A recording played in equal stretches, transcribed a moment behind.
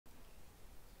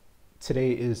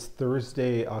Today is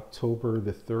Thursday, October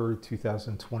the 3rd,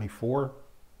 2024.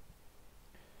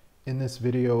 In this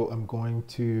video, I'm going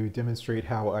to demonstrate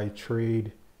how I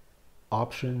trade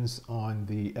options on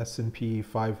the S&P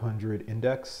 500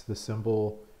 index. The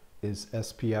symbol is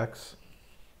SPX,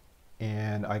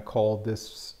 and I call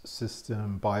this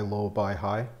system buy low, buy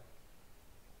high.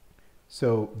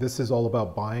 So this is all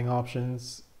about buying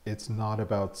options. It's not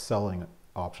about selling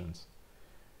options.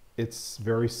 It's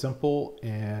very simple,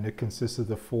 and it consists of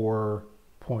the 4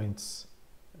 points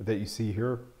that you see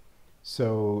here.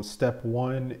 So step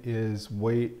 1 is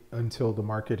wait until the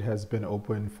market has been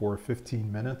open for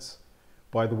 15 minutes.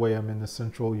 By the way, I'm in the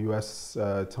central US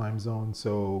time zone,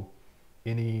 so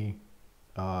any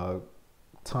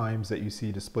times that you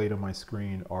see displayed on my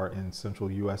screen are in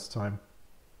central US time.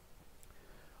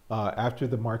 After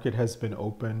the market has been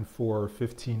open for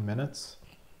 15 minutes,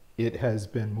 it has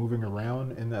been moving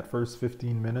around in that first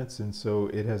 15 minutes, and so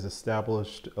it has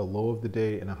established a low of the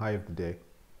day and a high of the day.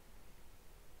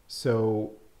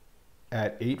 So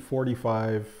at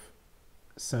 8:45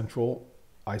 Central,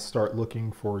 I start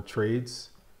looking for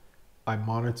trades. I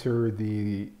monitor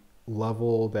the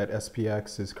level that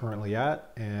SPX is currently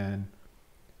at, and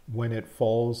when it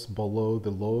falls below the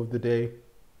low of the day,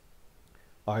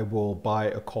 I will buy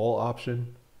a call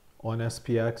option on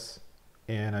SPX,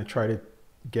 and I try to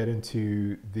get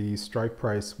into the strike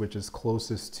price which is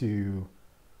closest to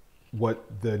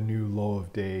what the new low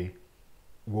of day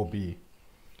will be.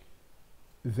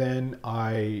 Then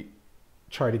I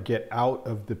try to get out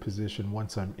of the position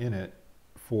once I'm in it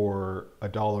for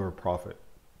 $1 of profit.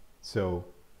 So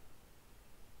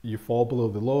you fall below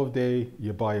the low of day,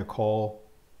 you buy a call,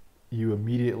 you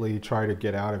immediately try to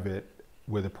get out of it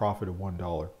with a profit of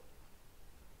 $1.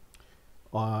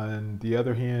 On the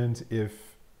other hand,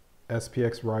 if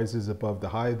SPX rises above the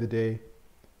high of the day,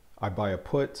 I buy a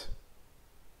put,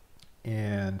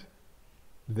 and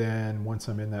then once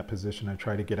I'm in that position, I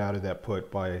try to get out of that put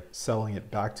by selling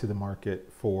it back to the market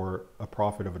for a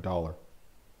profit of $1.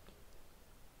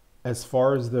 As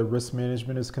far as the risk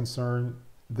management is concerned,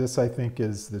 this I think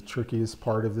is the trickiest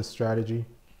part of this strategy.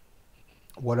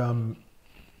 What I'm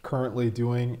currently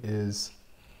doing is,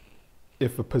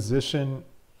 if a position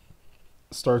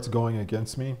starts going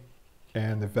against me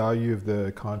and the value of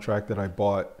the contract that I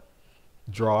bought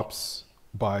drops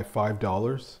by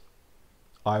 $5,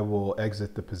 I will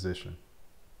exit the position.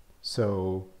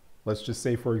 So let's just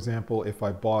say, for example, if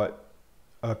I bought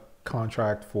a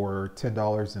contract for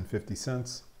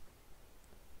 $10.50,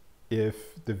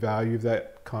 if the value of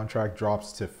that contract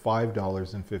drops to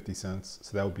 $5.50,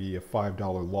 so that would be a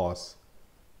 $5 loss,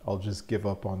 I'll just give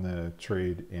up on the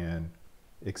trade and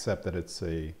accept that it's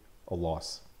a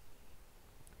loss.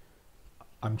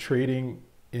 I'm trading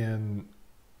in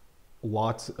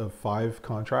lots of 5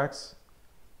 contracts,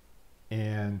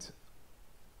 and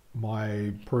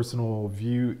my personal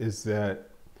view is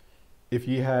that if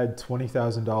you had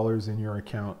 $20,000 in your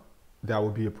account, that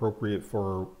would be appropriate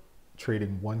for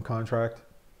trading 1 contract,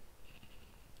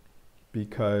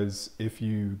 because if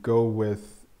you go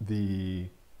with the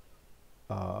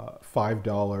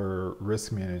 $5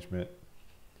 risk management,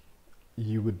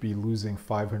 you would be losing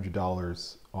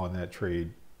 $500 on that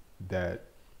trade that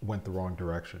went the wrong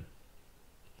direction.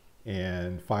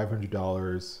 And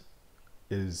 $500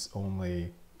 is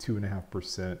only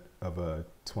 2.5% of a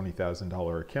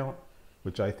 $20,000 account,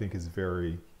 which I think is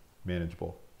very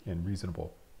manageable and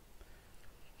reasonable.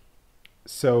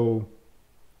 So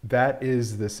that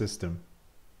is the system.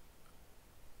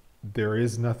 There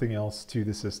is nothing else to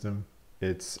the system.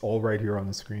 It's all right here on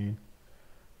the screen.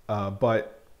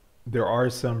 But there are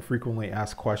some frequently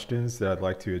asked questions that I'd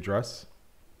like to address.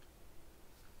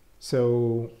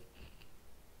 So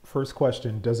first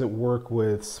question, does it work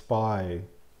with SPY,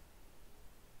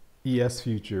 ES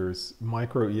futures,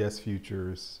 micro ES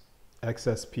futures,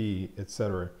 XSP,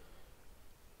 etc.?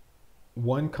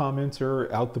 One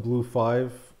commenter, Out the Blue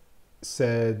 5,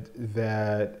 said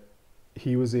that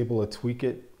he was able to tweak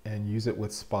it and use it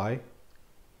with SPY.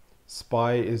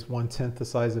 SPY is 1/10 the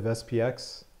size of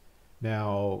SPX.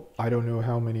 Now, I don't know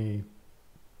how many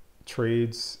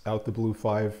trades Out the Blue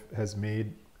 5 has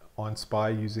made on SPY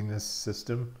using this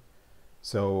system,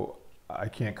 so I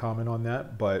can't comment on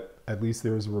that, but at least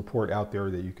there is a report out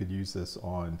there that you could use this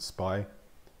on SPY.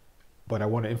 But I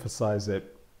want to emphasize that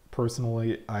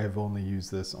personally, I have only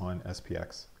used this on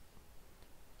SPX.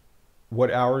 What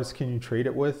hours can you trade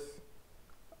it with?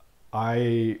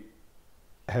 I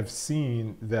have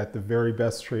seen that the very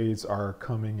best trades are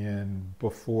coming in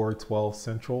before 12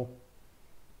 Central.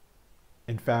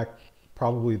 In fact,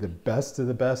 probably the best of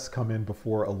the best come in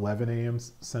before 11 a.m.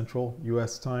 Central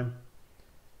US time.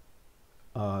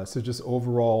 So just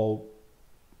overall,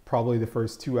 probably the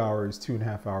first 2 hours,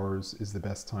 2.5 hours is the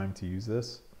best time to use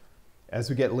this. As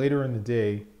we get later in the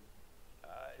day,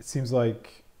 it seems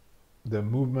like the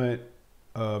movement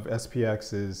of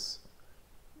SPX is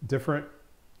different,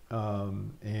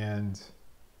 and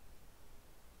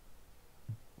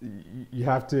you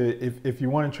have to, if you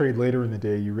want to trade later in the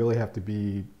day, you really have to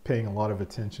be paying a lot of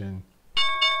attention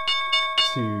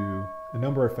to a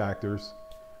number of factors,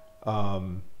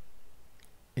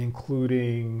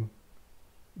 including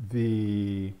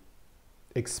the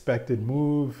expected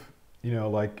move. You know,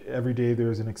 like every day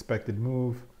there's an expected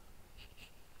move.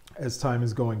 As time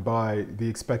is going by, the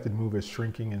expected move is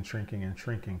shrinking and shrinking and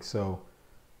shrinking. So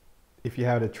if you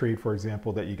had a trade, for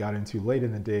example, that you got into late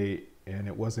in the day and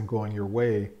it wasn't going your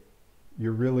way,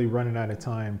 you're really running out of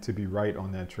time to be right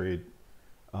on that trade.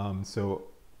 So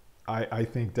I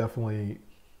think definitely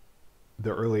the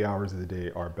early hours of the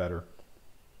day are better.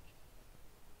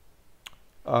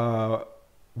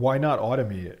 Why not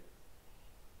automate it?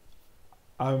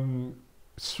 I'm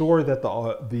sure that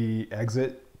the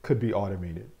exit could be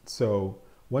automated. So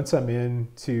once I'm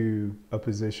into a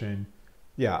position,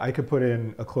 yeah, I could put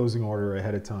in a closing order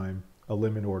ahead of time, a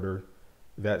limit order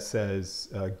that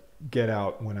says get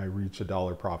out when I reach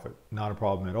 $1 profit. Not a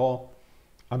problem at all.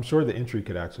 I'm sure the entry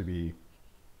could actually be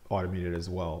automated as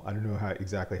well. I don't know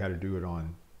exactly how to do it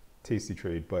on Tasty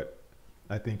Trade, but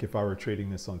I think if I were trading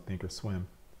this on Thinkorswim,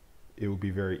 it would be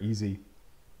very easy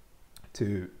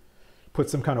to put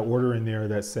some kind of order in there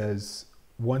that says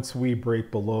once we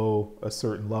break below a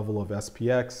certain level of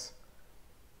SPX,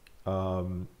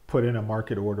 put in a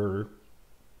market order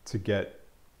to get,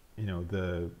 you know,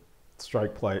 the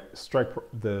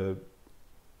the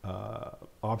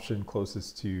option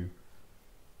closest to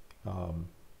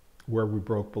where we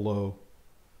broke below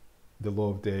the low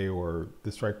of day, or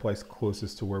the strike price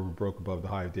closest to where we broke above the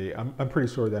high of day. I'm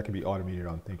pretty sure that can be automated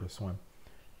on Thinkorswim,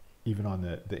 even on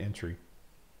the entry.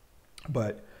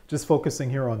 But just focusing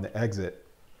here on the exit,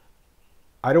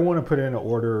 I don't want to put in an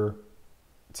order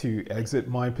to exit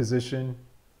my position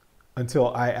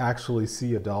until I actually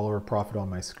see $1 of profit on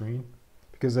my screen.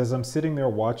 Because as I'm sitting there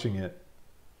watching it,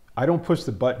 I don't push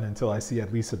the button until I see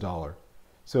at least $1.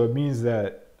 So it means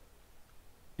that,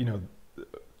 you know,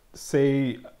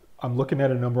 say I'm looking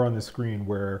at a number on the screen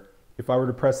where if I were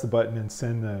to press the button and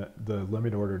send the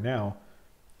limit order now,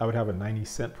 I would have a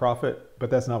 90-cent profit, but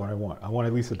that's not what I want. I want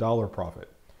at least $1 profit.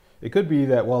 It could be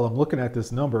that while I'm looking at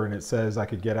this number and it says I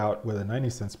could get out with a 90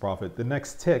 cents profit, the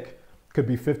next tick could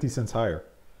be 50 cents higher.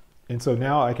 And so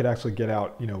now I could actually get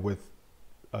out, you know, with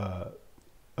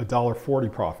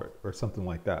 $1.40 profit or something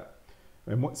like that.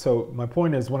 And so my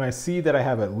point is, when I see that I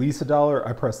have at least $1,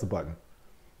 I press the button.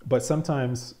 But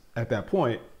sometimes at that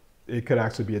point, it could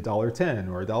actually be $1.10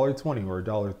 or $1.20 or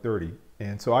 $1.30.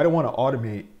 And so I don't want to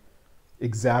automate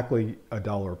exactly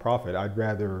 $1 profit. I'd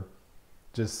rather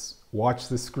just watch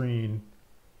the screen,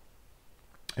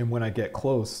 and when I get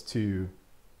close to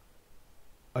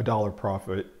 $1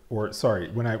 profit, or sorry,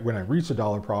 when I reach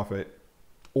 $1 profit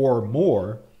or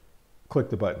more, click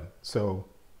the button. So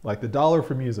like the $1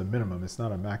 for me is a minimum, it's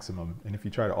not a maximum. And if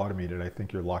you try to automate it, I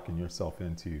think you're locking yourself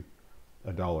into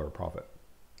 $1 profit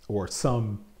or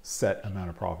some set amount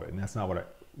of profit. And that's not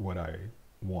what I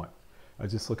want. I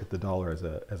just look at the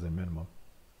 $1 as a minimum.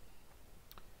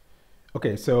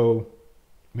 Okay, so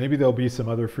maybe there'll be some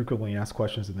other frequently asked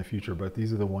questions in the future, but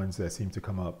these are the ones that seem to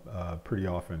come up pretty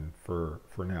often for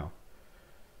now.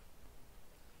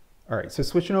 All right, so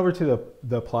switching over to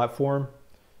the platform,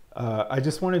 I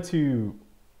just wanted to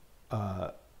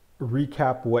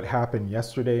recap what happened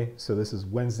yesterday. So this is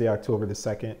Wednesday, October the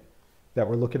 2nd that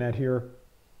we're looking at here.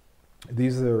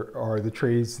 These are the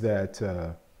trades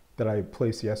that I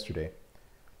placed yesterday.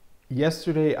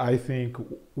 Yesterday, I think,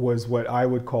 was what I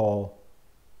would call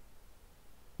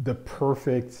the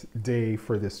perfect day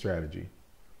for this strategy.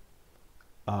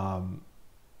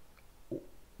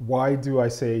 Why do I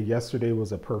say yesterday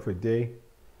was a perfect day?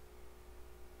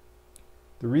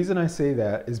 The reason I say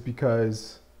that is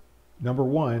because, number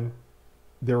one,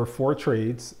 there were 4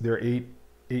 trades. There are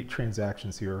eight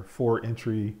transactions here: 4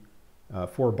 entry,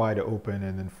 4 buy to open,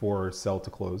 and then 4 sell to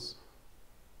close.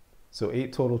 So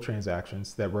 8 total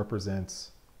transactions. That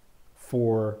represents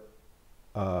 4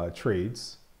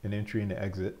 trades, an entry and an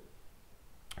exit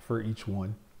for each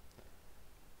one.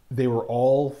 They were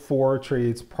all 4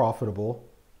 trades profitable.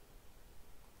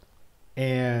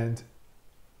 And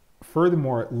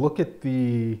furthermore, look at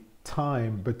the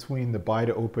time between the buy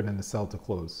to open and the sell to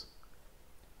close.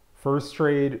 First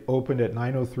trade opened at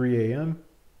 9:03 a.m.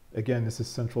 Again, this is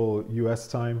Central US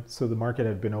time. So the market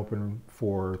had been open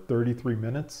for 33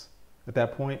 minutes at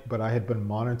that point, but I had been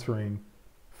monitoring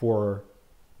for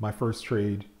my first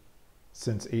trade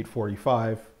since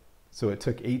 8:45. So it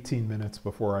took 18 minutes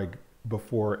before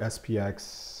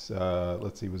SPX,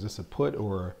 let's see, was this a put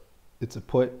or it's a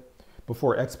put?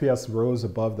 Before XPS rose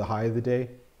above the high of the day,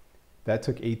 that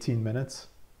took 18 minutes.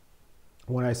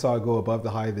 When I saw it go above the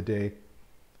high of the day,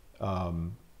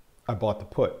 I bought the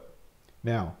put.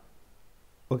 Now,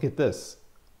 look at this.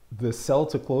 The sell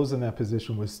to close in that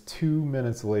position was 2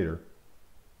 minutes later.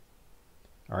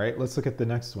 All right, let's look at the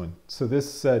next one. So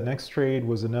this next trade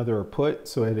was another put.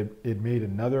 So it made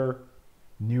another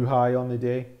new high on the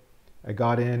day. I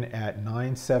got in at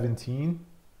 9:17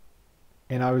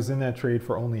 and I was in that trade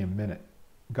for only a minute.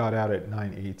 Got out at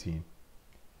 9:18.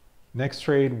 Next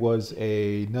trade was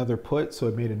another put. So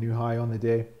it made a new high on the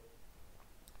day.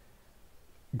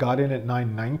 Got in at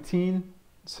 9:19.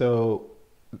 So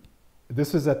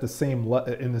this was at the same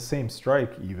in the same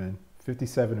strike even,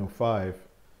 57.05.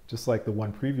 Just like the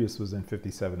one previous was in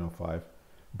 57.05.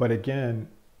 But again,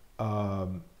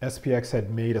 SPX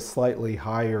had made a slightly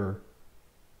higher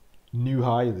new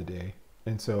high of the day.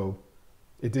 And so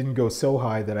it didn't go so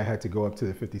high that I had to go up to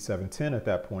the 57.10 at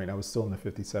that point. I was still in the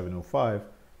 57.05,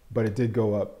 but it did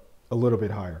go up a little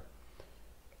bit higher.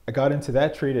 I got into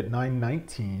that trade at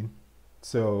 9:19,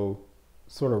 so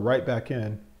sort of right back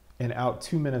in and out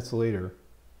 2 minutes later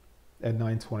at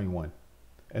 9:21.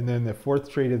 And then the fourth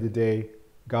trade of the day,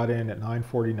 got in at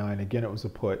 9:49. Again, it was a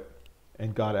put,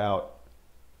 and got out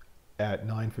at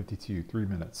 9:52, 3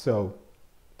 minutes. So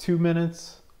 2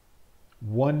 minutes,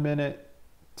 1 minute,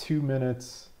 2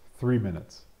 minutes, 3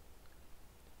 minutes.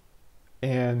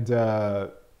 And,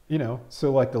 you know,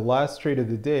 so like the last trade of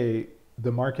the day,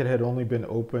 the market had only been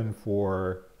open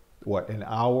for what, an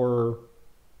hour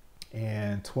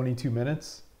and 22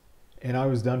 minutes, and I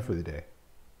was done for the day.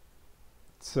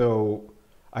 So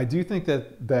I do think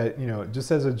that you know, just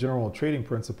as a general trading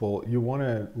principle, you want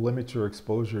to limit your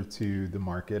exposure to the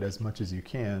market as much as you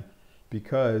can,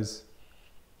 because,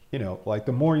 you know, like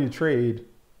the more you trade,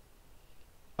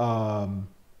 the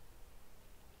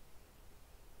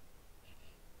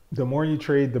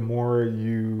more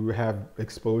you have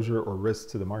exposure or risk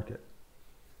to the market.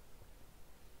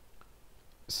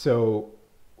 So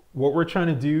what we're trying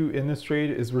to do in this trade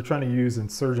is we're trying to use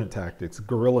insurgent tactics,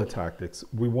 guerrilla tactics.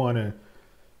 We want to,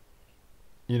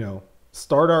 you know,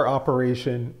 start our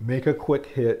operation, make a quick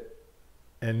hit,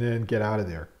 and then get out of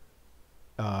there.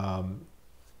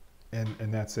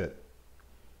 And that's it.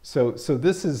 So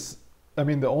this is, I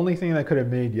mean, the only thing that could have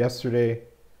made yesterday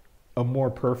a more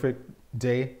perfect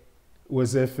day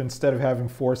was if instead of having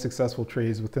 4 successful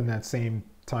trades within that same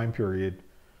time period,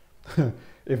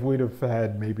 if we'd have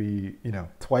had maybe, you know,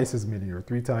 twice as many or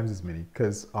 3 times as many,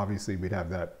 because obviously we'd have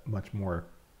that much more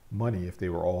money if they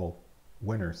were all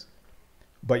winners.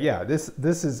 But yeah, this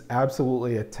is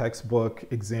absolutely a textbook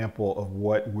example of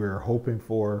what we're hoping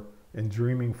for and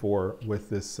dreaming for with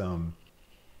this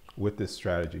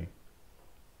strategy.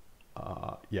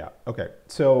 Yeah, okay.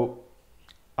 So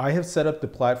I have set up the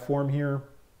platform here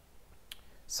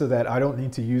so that I don't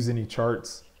need to use any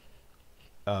charts.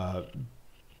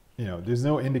 You know, there's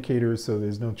no indicators, so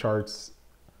there's no charts.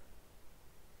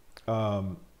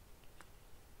 But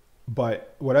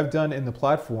what I've done in the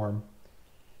platform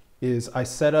is I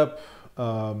set up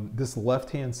this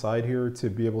left-hand side here to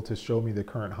be able to show me the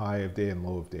current high of day and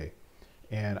low of day.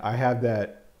 And I have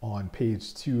that on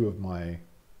page 2 of my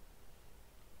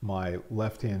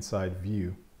left-hand side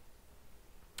view.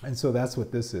 And so that's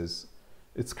what this is.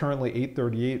 It's currently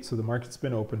 8:38, so the market's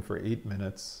been open for 8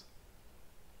 minutes.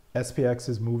 SPX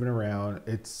is moving around.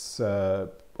 It's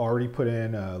already put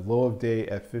in a low of day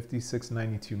at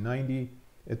 56.92.90.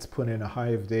 It's put in a high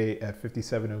of day at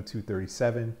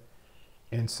 57.02.37.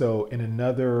 And so in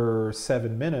another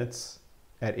 7 minutes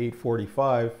at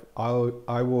 8:45,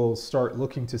 I will start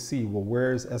looking to see, well,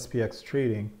 where is SPX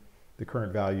trading? The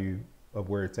current value of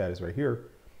where it's at is right here.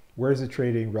 Where is it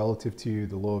trading relative to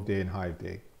the low of day and high of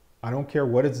day? I don't care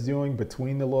what it's doing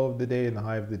between the low of the day and the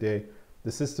high of the day.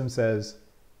 The system says,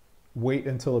 wait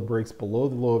until it breaks below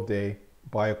the low of day,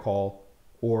 buy a call,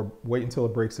 or wait until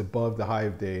it breaks above the high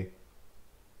of day,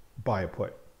 buy a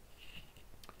put.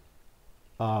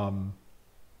 All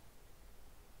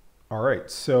right,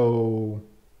 so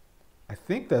I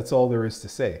think that's all there is to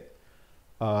say.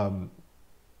 3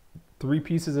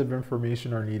 pieces of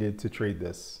information are needed to trade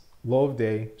this. Low of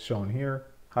day shown here,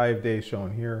 high of day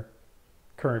shown here,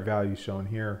 current value shown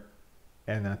here,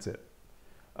 and that's it.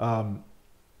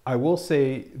 I will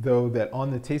say, though, that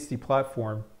on the Tasty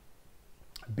platform,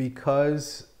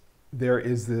 because there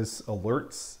is this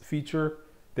alerts feature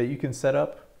that you can set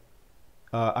up,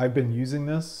 I've been using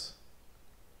this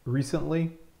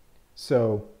recently.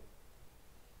 So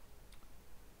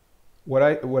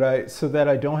So that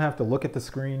I don't have to look at the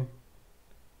screen.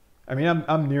 I mean,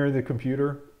 I'm near the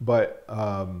computer, but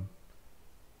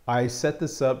I set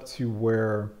this up to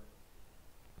where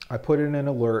I put in an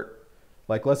alert.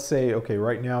 Like, let's say, okay,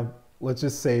 right now, let's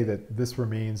just say that this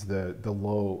remains the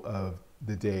low of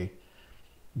the day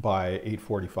by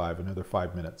 8:45, another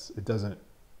 5 minutes. It doesn't,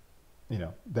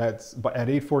 that's, but at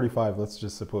 8:45, let's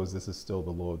just suppose this is still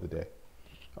the low of the day.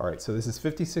 All right, so this is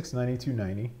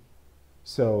 56.92.90.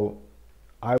 So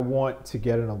I want to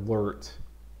get an alert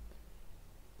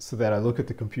so that I look at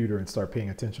the computer and start paying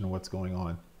attention to what's going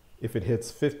on. If it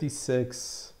hits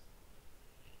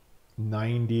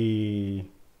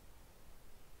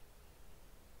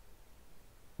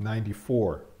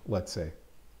 56.90.94, let's say.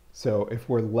 So if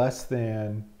we're less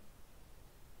than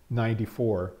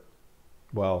 94,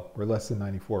 well, we're less than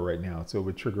 94 right now, so it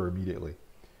would trigger immediately.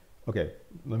 Okay,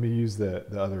 let me use the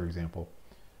other example.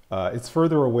 It's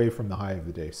further away from the high of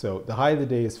the day. So the high of the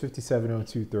day is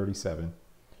 57.02.37.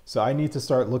 So I need to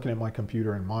start looking at my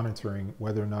computer and monitoring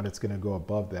whether or not it's going to go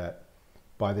above that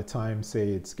by the time, say,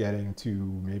 it's getting to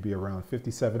maybe around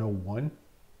 57.01.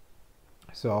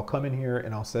 So I'll come in here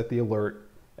and I'll set the alert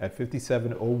at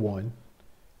 57.01,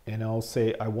 and I'll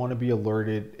say I want to be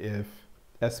alerted if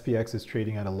SPX is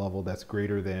trading at a level that's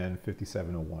greater than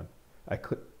 57.01. I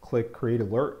click create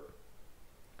alert,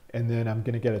 and then I'm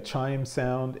going to get a chime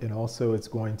sound, and also it's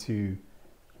going to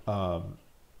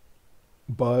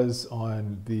buzz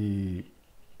on the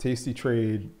Tasty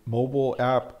Trade mobile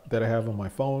app that I have on my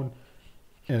phone,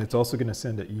 and it's also going to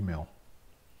send an email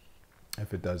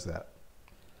if it does that.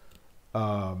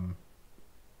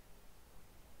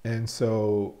 And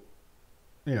so,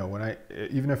 when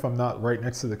even if I'm not right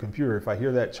next to the computer, if I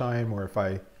hear that chime, or if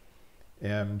I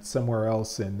am somewhere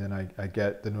else and then I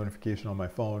get the notification on my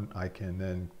phone, I can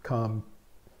then come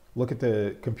look at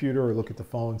the computer or look at the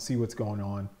phone, see what's going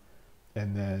on,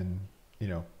 and then,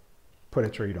 put a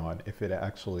trade on if it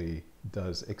actually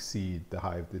does exceed the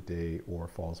high of the day or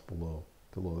falls below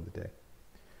the low of the day.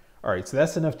 All right, so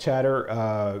that's enough chatter.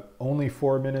 Only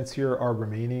 4 minutes here are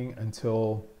remaining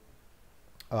until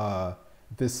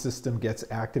this system gets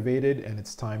activated and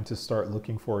it's time to start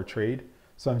looking for a trade.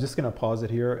 So I'm just going to pause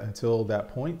it here until that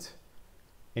point,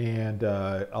 and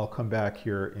I'll come back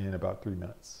here in about 3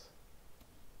 minutes.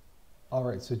 All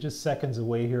right, so just seconds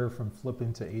away here from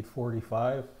flipping to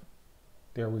 8:45.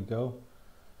 There we go.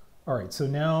 All right, so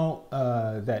now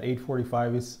that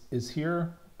 8:45 is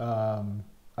here,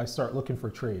 I start looking for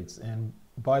trades. And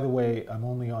by the way, I'm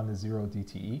only on the 0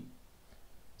 DTE.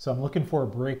 So I'm looking for a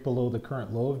break below the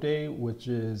current low of day, which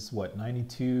is what,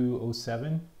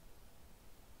 92.07.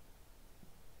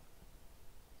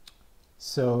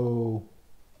 So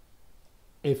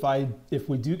if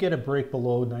we do get a break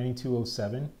below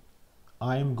 92.07,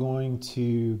 I'm going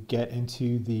to get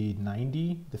into the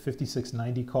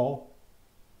 56.90 call.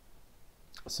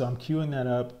 So I'm queuing that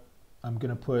up. I'm going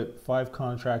to put 5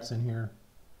 contracts in here,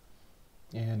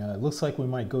 and it looks like we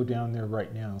might go down there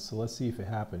right now. So let's see if it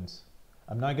happens.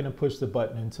 I'm not going to push the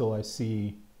button until I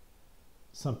see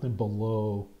something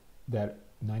below that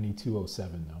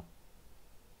 92.07 though.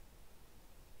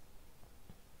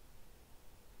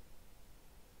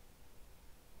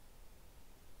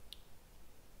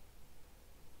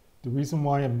 The reason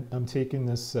why I'm taking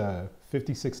this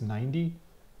 56.90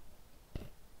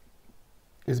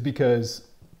 is because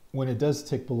when it does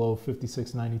tick below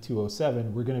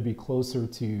 56.92.07, we're going to be closer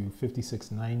to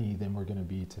 56.90 than we're going to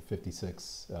be to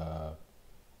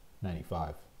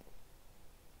 56.95.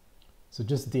 So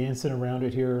just dancing around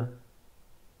it here.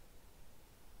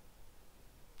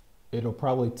 It'll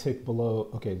probably tick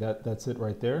below. Okay, that's it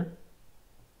right there.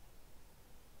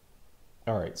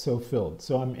 All right, so filled.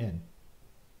 So I'm in.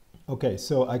 Okay,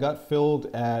 so I got filled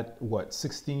at what,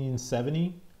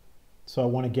 1670? So I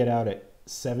want to get out at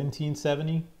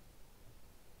 1770.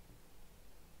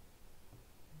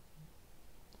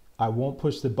 I won't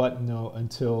push the button though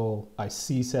until I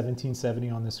see 1770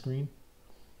 on the screen.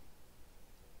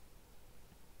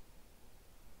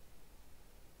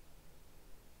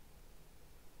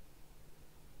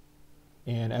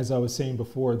 And as I was saying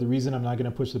before, the reason I'm not going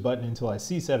to push the button until I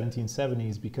see 1770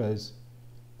 is because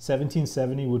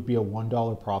 1770 would be a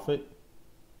 $1 profit,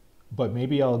 but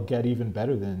maybe I'll get even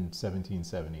better than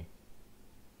 1770.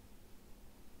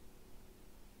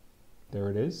 There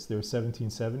it is, there's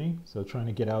 1770, so trying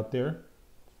to get out there.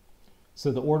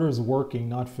 So the order is working,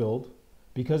 not filled.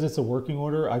 Because it's a working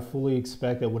order, I fully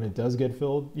expect that when it does get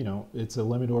filled, it's a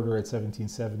limit order at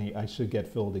 1770, I should get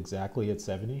filled exactly at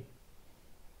 70.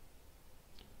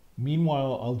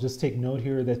 Meanwhile, I'll just take note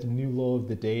here that the new low of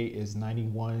the day is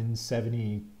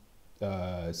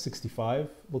 91.70.65,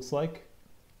 looks like.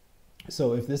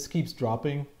 So if this keeps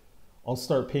dropping, I'll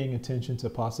start paying attention to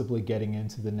possibly getting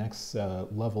into the next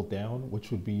level down,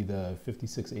 which would be the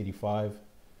 56.85.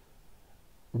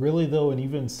 Really though, an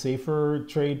even safer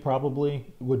trade probably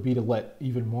would be to let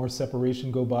even more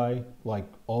separation go by, like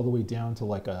all the way down to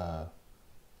like a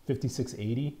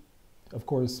 56.80. Of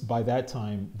course, by that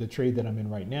time, the trade that I'm in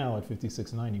right now at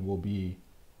 56.90 will be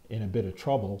in a bit of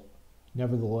trouble.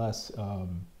 Nevertheless,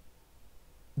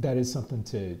 that is something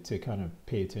to kind of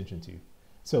pay attention to.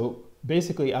 So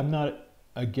basically, I'm not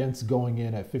against going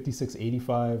in at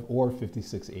 56.85 or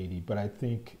 56.80, but I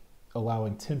think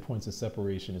allowing 10 points of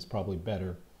separation is probably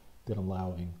better than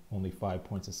allowing only 5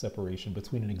 points of separation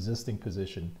between an existing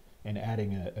position and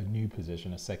adding a new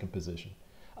position, a second position.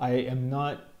 I am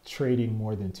not trading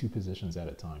more than 2 positions at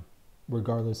a time,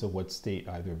 regardless of what state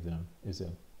either of them is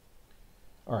in.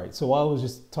 All right, so while I was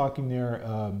just talking there,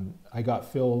 I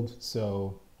got filled.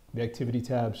 So the activity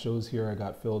tab shows here I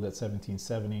got filled at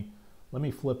 1770. Let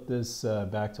me flip this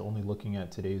back to only looking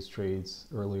at today's trades.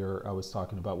 Earlier, I was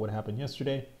talking about what happened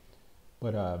yesterday,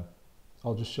 but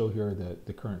I'll just show here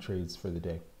the current trades for the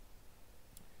day.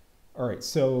 All right,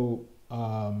 so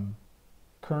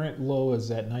current low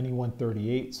is at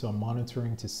 91.38, so I'm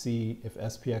monitoring to see if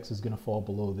SPX is going to fall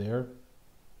below there.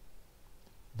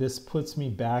 This puts me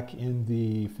back in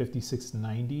the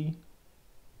 56.90.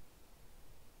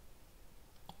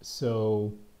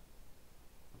 So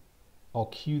I'll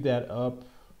queue that up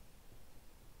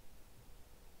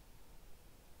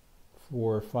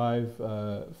for five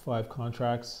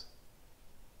contracts.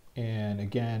 And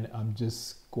again, I'm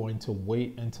just going to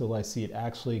wait until I see it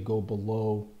actually go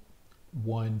below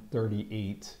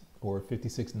 138 or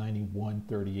 56.90,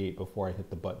 138 before I hit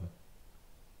the button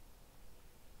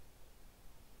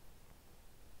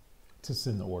to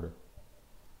send the order.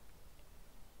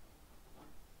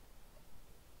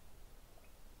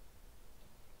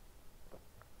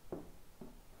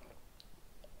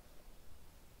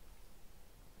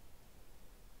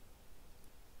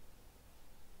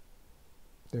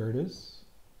 There it is.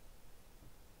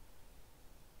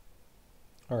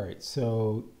 All right,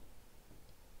 so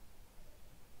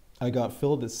I got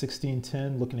filled at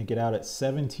 1610, looking to get out at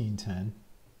 1710.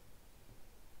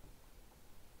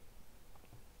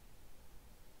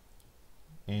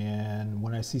 And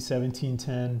when I see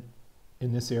 1710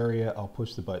 in this area, I'll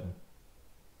push the button.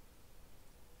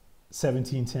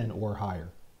 1710 or higher,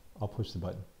 I'll push the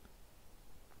button.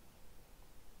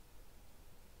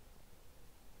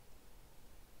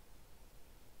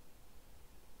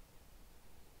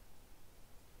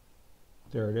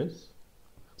 There it is.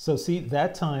 So see,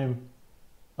 that time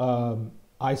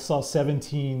I saw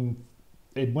 17,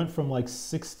 it went from like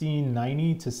 1690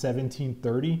 to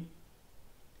 1730.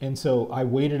 And so I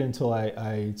waited until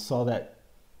I saw that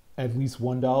at least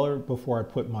 $1 before I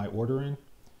put my order in.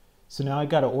 So now I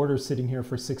got an order sitting here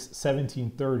for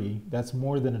 1730. That's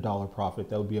more than $1 profit.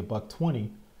 That would be $1.20.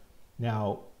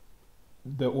 Now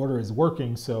the order is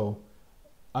working, so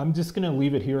I'm just gonna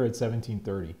leave it here at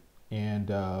 1730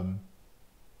 and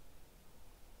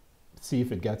see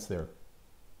if it gets there.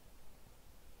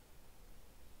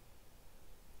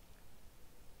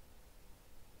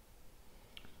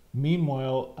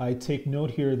 Meanwhile, I take note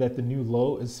here that the new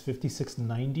low is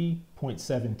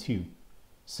 5690.72.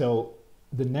 So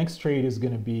the next trade is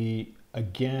going to be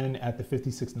again at the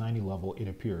 5690 level, it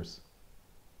appears.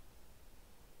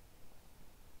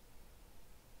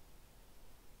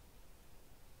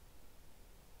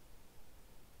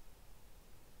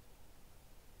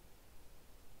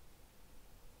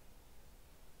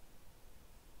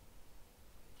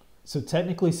 So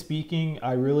technically speaking,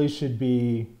 I really should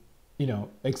be, you know,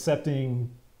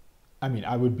 accepting, I mean,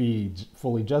 I would be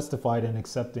fully justified in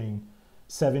accepting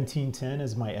 1710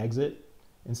 as my exit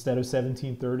instead of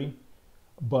 1730,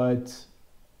 but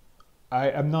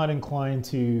I'm not inclined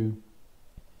to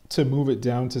move it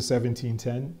down to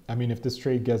 1710. I mean, if this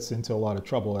trade gets into a lot of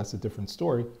trouble, that's a different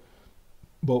story,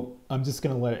 but I'm just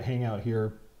going to let it hang out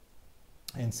here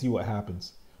and see what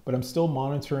happens. But I'm still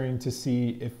monitoring to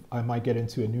see if I might get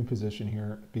into a new position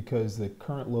here because the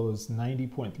current low is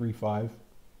 90.35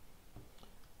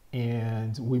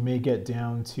 and we may get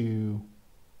down to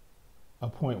a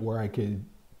point where I could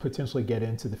potentially get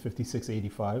into the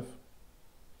 56.85,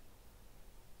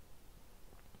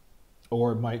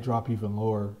 or it might drop even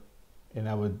lower, and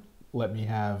that would let me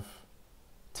have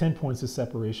 10 points of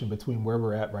separation between where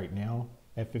we're at right now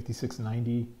at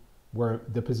 56.90, where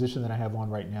the position that I have on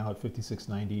right now at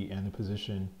 56.90 and the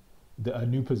position, a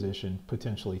new position,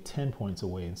 potentially 10 points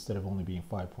away instead of only being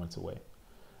 5 points away.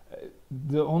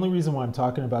 The only reason why I'm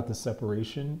talking about the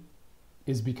separation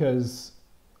is because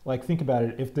like think about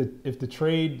it. If the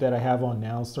trade that I have on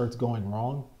now starts going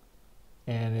wrong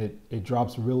and it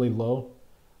drops really low,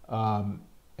 and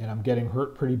I'm getting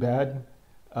hurt pretty bad,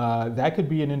 that could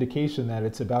be an indication that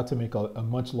it's about to make a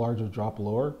much larger drop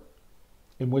lower.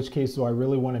 In which case, do I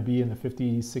really want to be in the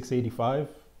 56.85,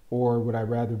 or would I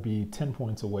rather be 10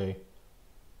 points away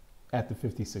at the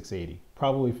 56.80?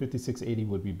 Probably 56.80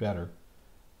 would be better.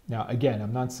 Now, again,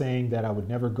 I'm not saying that I would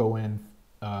never go in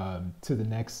to the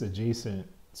next adjacent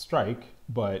strike,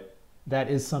 but that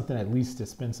is something at least to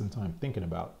spend some time thinking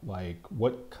about. Like,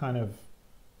 what kind of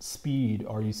speed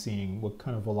are you seeing? What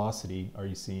kind of velocity are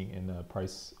you seeing in the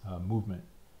price movement?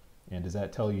 And does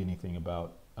that tell you anything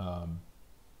about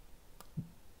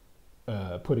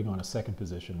putting on a second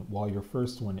position while your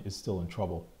first one is still in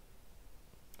trouble?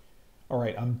 All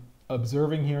right, I'm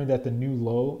observing here that the new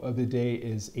low of the day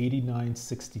is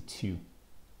 89.62.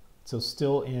 So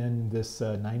still in this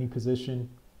 90 position.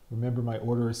 Remember, my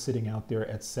order is sitting out there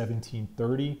at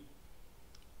 17.30. If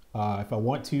I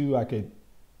want to, I could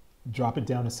drop it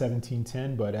down to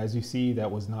 17.10, but as you see, that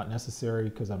was not necessary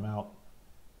because I'm out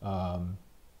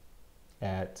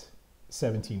at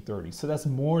 17.30. So that's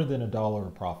more than $1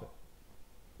 of profit.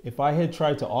 If I had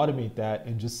tried to automate that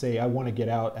and just say I want to get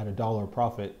out at $1 of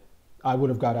profit, I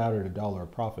would have got out at $1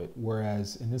 of profit.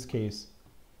 Whereas in this case,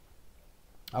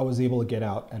 I was able to get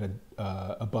out at a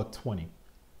 $1.20.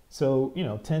 So, you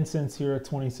know, 10 cents here,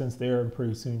 20 cents there, and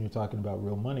pretty soon you're talking about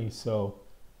real money. So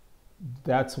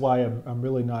that's why I'm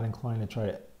really not inclined to try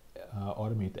to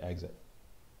automate the exit.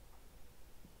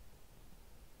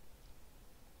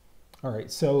 All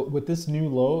right, so with this new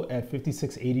low at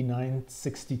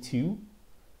 56.89.62,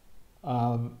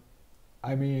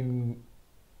 I mean,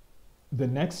 the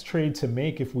next trade to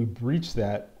make if we breach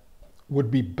that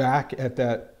would be back at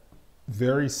that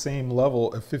very same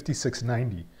level of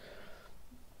 56.90.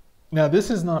 Now, this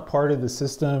is not part of the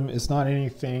system. It's not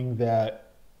anything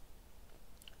that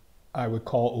I would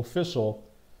call official,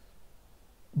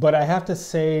 but I have to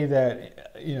say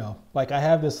that, you know, like I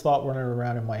have this thought running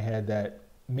around in my head that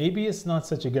maybe it's not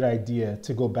such a good idea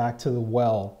to go back to the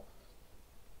well,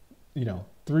 you know,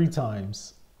 3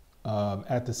 times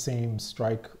at the same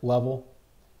strike level.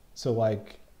 So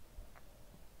like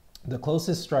the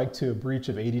closest strike to a breach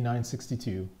of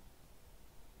 89.62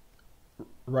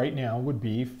 right now would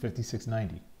be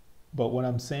 56.90. But what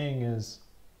I'm saying is,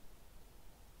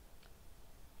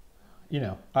 you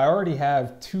know, I already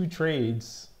have 2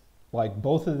 trades, like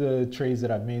both of the trades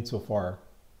that I've made so far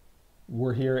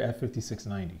were here at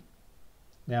 56.90.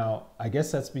 Now, I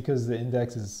guess that's because the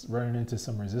index is running into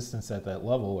some resistance at that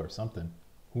level or something.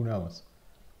 Who knows?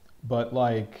 But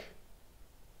like,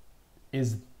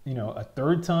 is, you know, a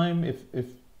third time,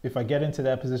 if I get into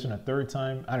that position a third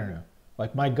time, I don't know.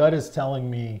 Like my gut is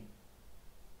telling me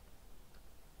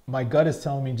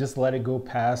just let it go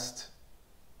past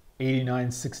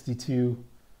 89.62,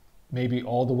 maybe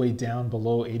all the way down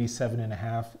below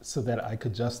 87.5, so that I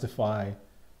could justify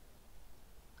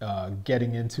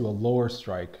getting into a lower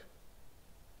strike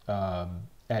at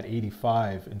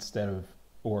 85 instead of,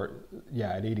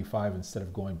 at 85 instead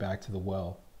of going back to the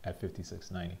well at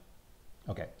 56.90.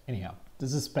 Okay, anyhow,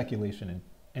 this is speculation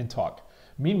and talk.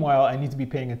 Meanwhile, I need to be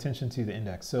paying attention to the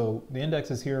index. So the index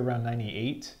is here around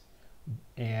 98,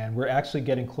 and we're actually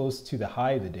getting close to the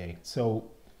high of the day.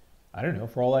 So I don't know,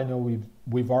 for all I know,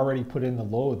 we've already put in the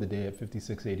low of the day at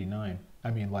 56.89.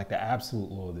 I mean, like the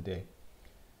absolute low of the day.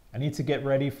 I need to get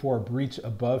ready for a breach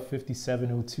above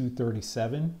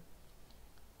 57.0237.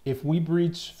 If we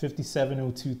breach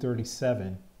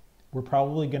 57.0237, we're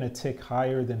probably going to tick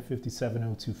higher than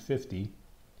 57.0250.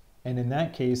 And in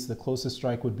that case, the closest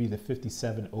strike would be the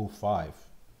 57.05.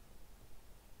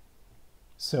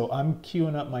 So I'm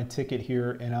queuing up my ticket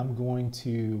here, and I'm going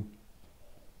to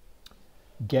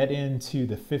get into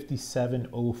the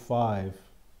 57.05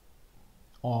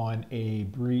 on a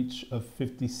breach of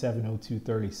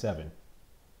 57.0237.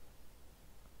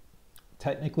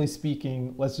 Technically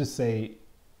speaking, let's just say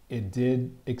it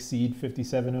did exceed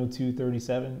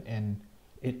 57.0237 and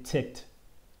it ticked,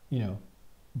 you know,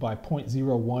 by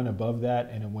 0.01 above that,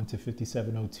 and it went to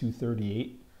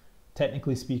 57.0238.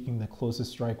 Technically speaking, the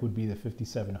closest strike would be the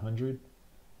 5700.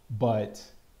 But,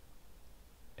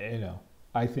 you know,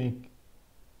 I think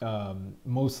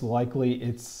most likely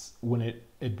it's when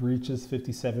it breaches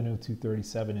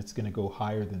 57.0237, it's going to go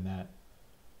higher than that.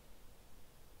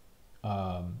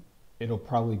 It'll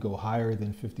probably go higher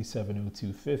than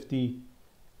 57.0250.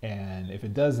 And if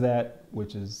it does that,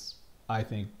 which is, I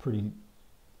think, pretty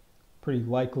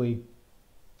likely,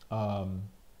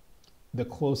 the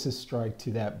closest strike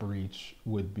to that breach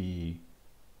would be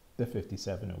the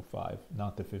 57.05,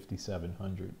 not the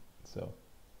 5700. So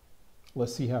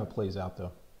Let's see how it plays out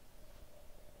though.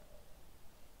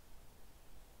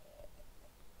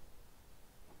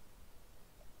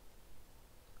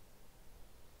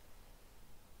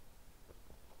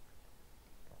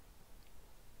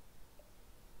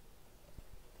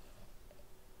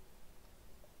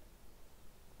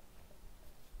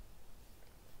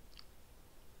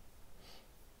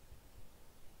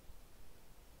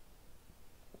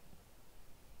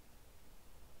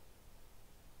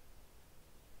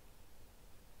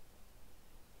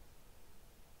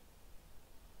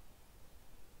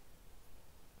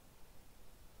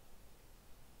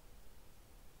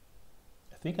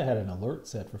 I think I had an alert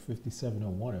set for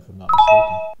 5701 if I'm not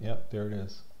mistaken. Yep, there it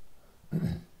is. Of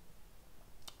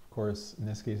course, in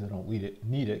this case, I don't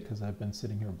need it because I've been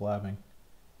sitting here blabbing.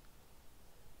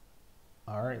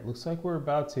 All right, looks like we're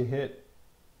about to hit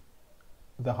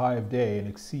the high of day and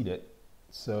exceed it.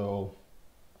 So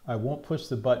I won't push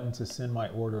the button to send my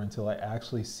order until I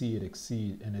actually see it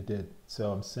exceed, and it did.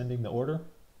 So I'm sending the order.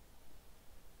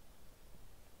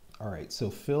 All right, so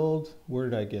filled, where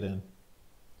did I get in?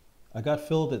 I got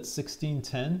filled at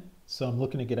 1610, so I'm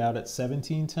looking to get out at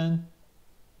 1710.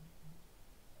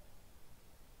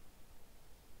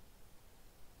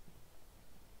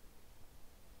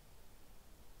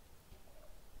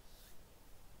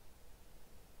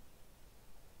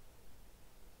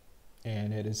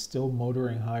 And it is still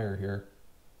motoring higher here.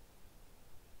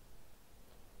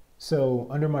 So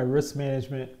under my risk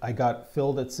management, I got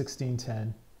filled at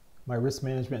 1610. My risk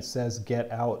management says get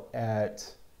out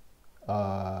at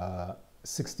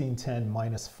 1610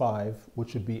 minus 5,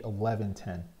 which would be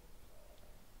 1110.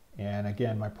 And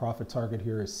again, my profit target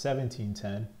here is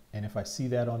 1710. And if I see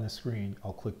that on the screen,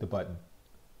 I'll click the button.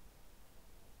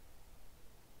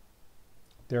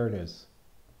 There it is.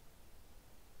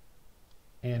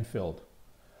 And filled.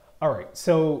 All right,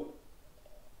 so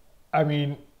I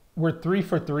mean, we're 3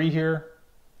 for 3 here.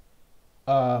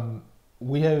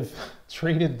 We have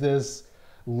traded this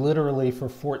literally for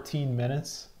 14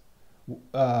 minutes.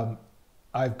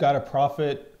 I've got a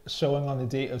profit showing on the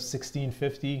date of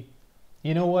 1650.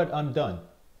 You know what? I'm done.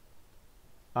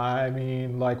 I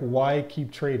mean, like, why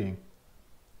keep trading?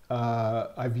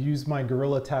 I've used my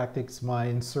guerrilla tactics, my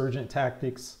insurgent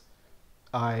tactics.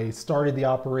 I started the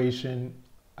operation.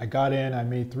 I got in, I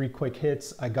made 3 quick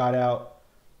hits. I got out.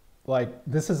 Like,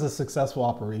 this is a successful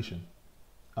operation.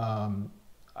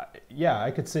 Yeah,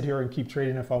 I could sit here and keep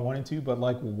trading if I wanted to, but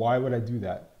like, why would I do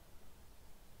that?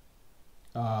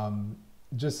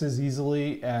 Just as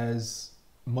easily as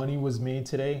money was made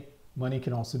today, money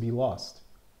can also be lost.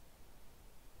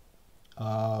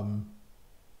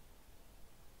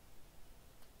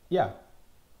 Yeah,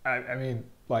 I mean,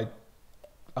 like,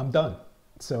 I'm done.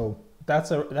 So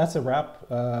that's a wrap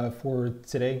for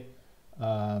today.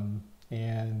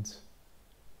 And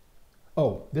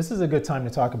oh, this is a good time to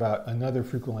talk about another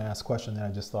frequently asked question that I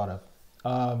just thought of.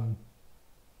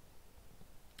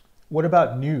 What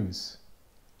about news?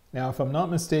 Now, if I'm not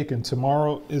mistaken,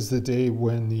 tomorrow is the day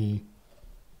when the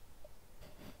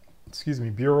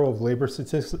Bureau of Labor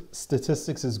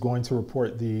Statistics is going to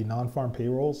report the non-farm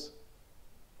payrolls.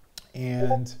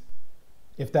 And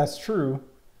if that's true,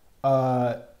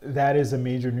 that is a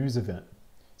major news event.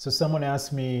 So someone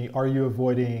asked me, are you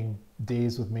avoiding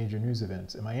days with major news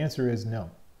events? And my answer is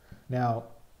no. Now,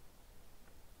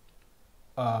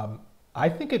 I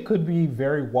think it could be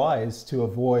very wise to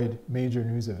avoid major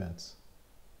news events.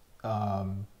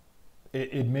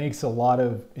 It makes a lot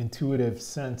of intuitive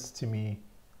sense to me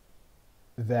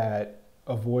that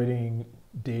avoiding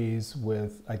days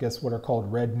with, I guess, what are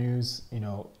called red news, you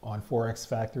know, on Forex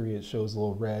Factory, it shows a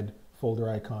little red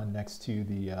folder icon next to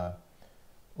the,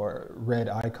 or red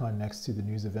icon next to the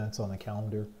news events on the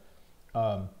calendar.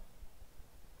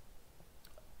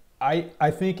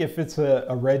 I think if it's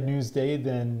a red news day,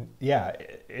 then yeah,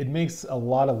 it makes a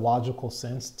lot of logical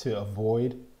sense to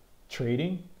avoid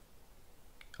trading.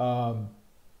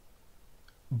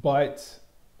 But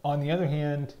on the other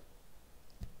hand,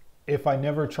 if I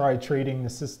never try trading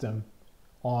the system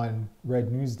on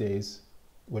red news days,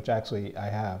 which actually I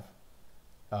have,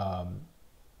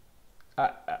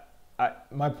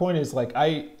 my point is, like,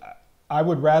 I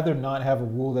would rather not have a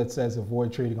rule that says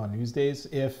avoid trading on news days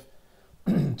if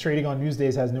trading on news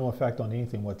days has no effect on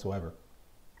anything whatsoever.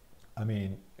 I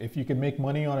mean, if you can make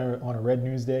money on a red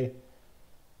news day,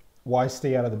 why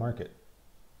stay out of the market?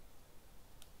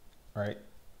 All right.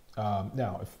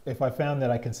 Now, if I found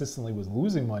that I consistently was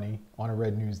losing money on a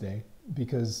red news day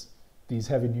because these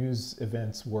heavy news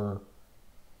events were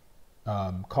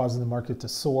causing the market to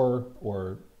soar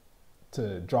or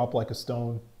to drop like a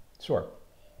stone, sure.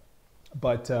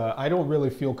 But I don't really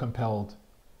feel compelled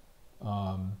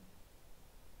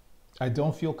I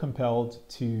don't feel compelled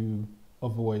to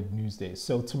avoid news days.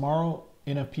 So tomorrow,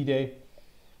 NFP day,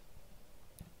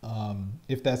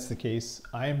 if that's the case,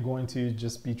 I am going to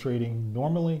just be trading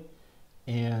normally,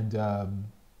 and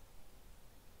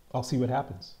I'll see what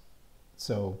happens.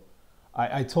 So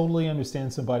I totally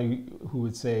understand somebody who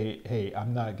would say, hey,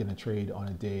 I'm not going to trade on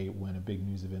a day when a big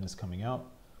news event is coming out.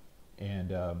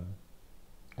 And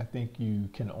I think you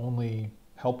can only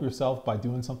help yourself by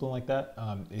doing something like that.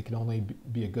 It can only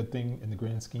be a good thing in the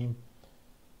grand scheme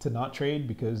to not trade,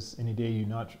 because any day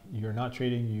you're not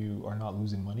trading, you are not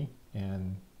losing money.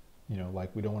 And, you know,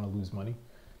 like, we don't want to lose money.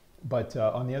 But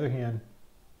on the other hand,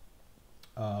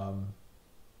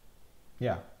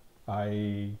 yeah,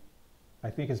 I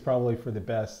think it's probably for the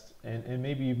best, and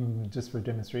maybe even just for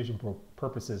demonstration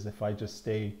purposes, if I just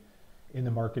stay in the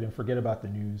market and forget about the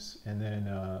news, and then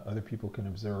other people can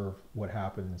observe what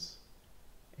happens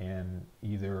and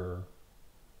either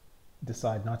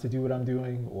decide not to do what I'm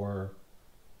doing, or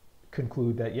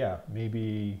conclude that, yeah,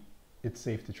 maybe it's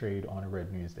safe to trade on a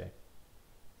red news day.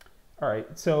 All right,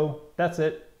 so that's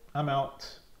it. I'm out,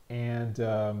 and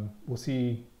we'll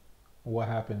see what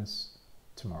happens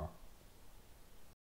tomorrow.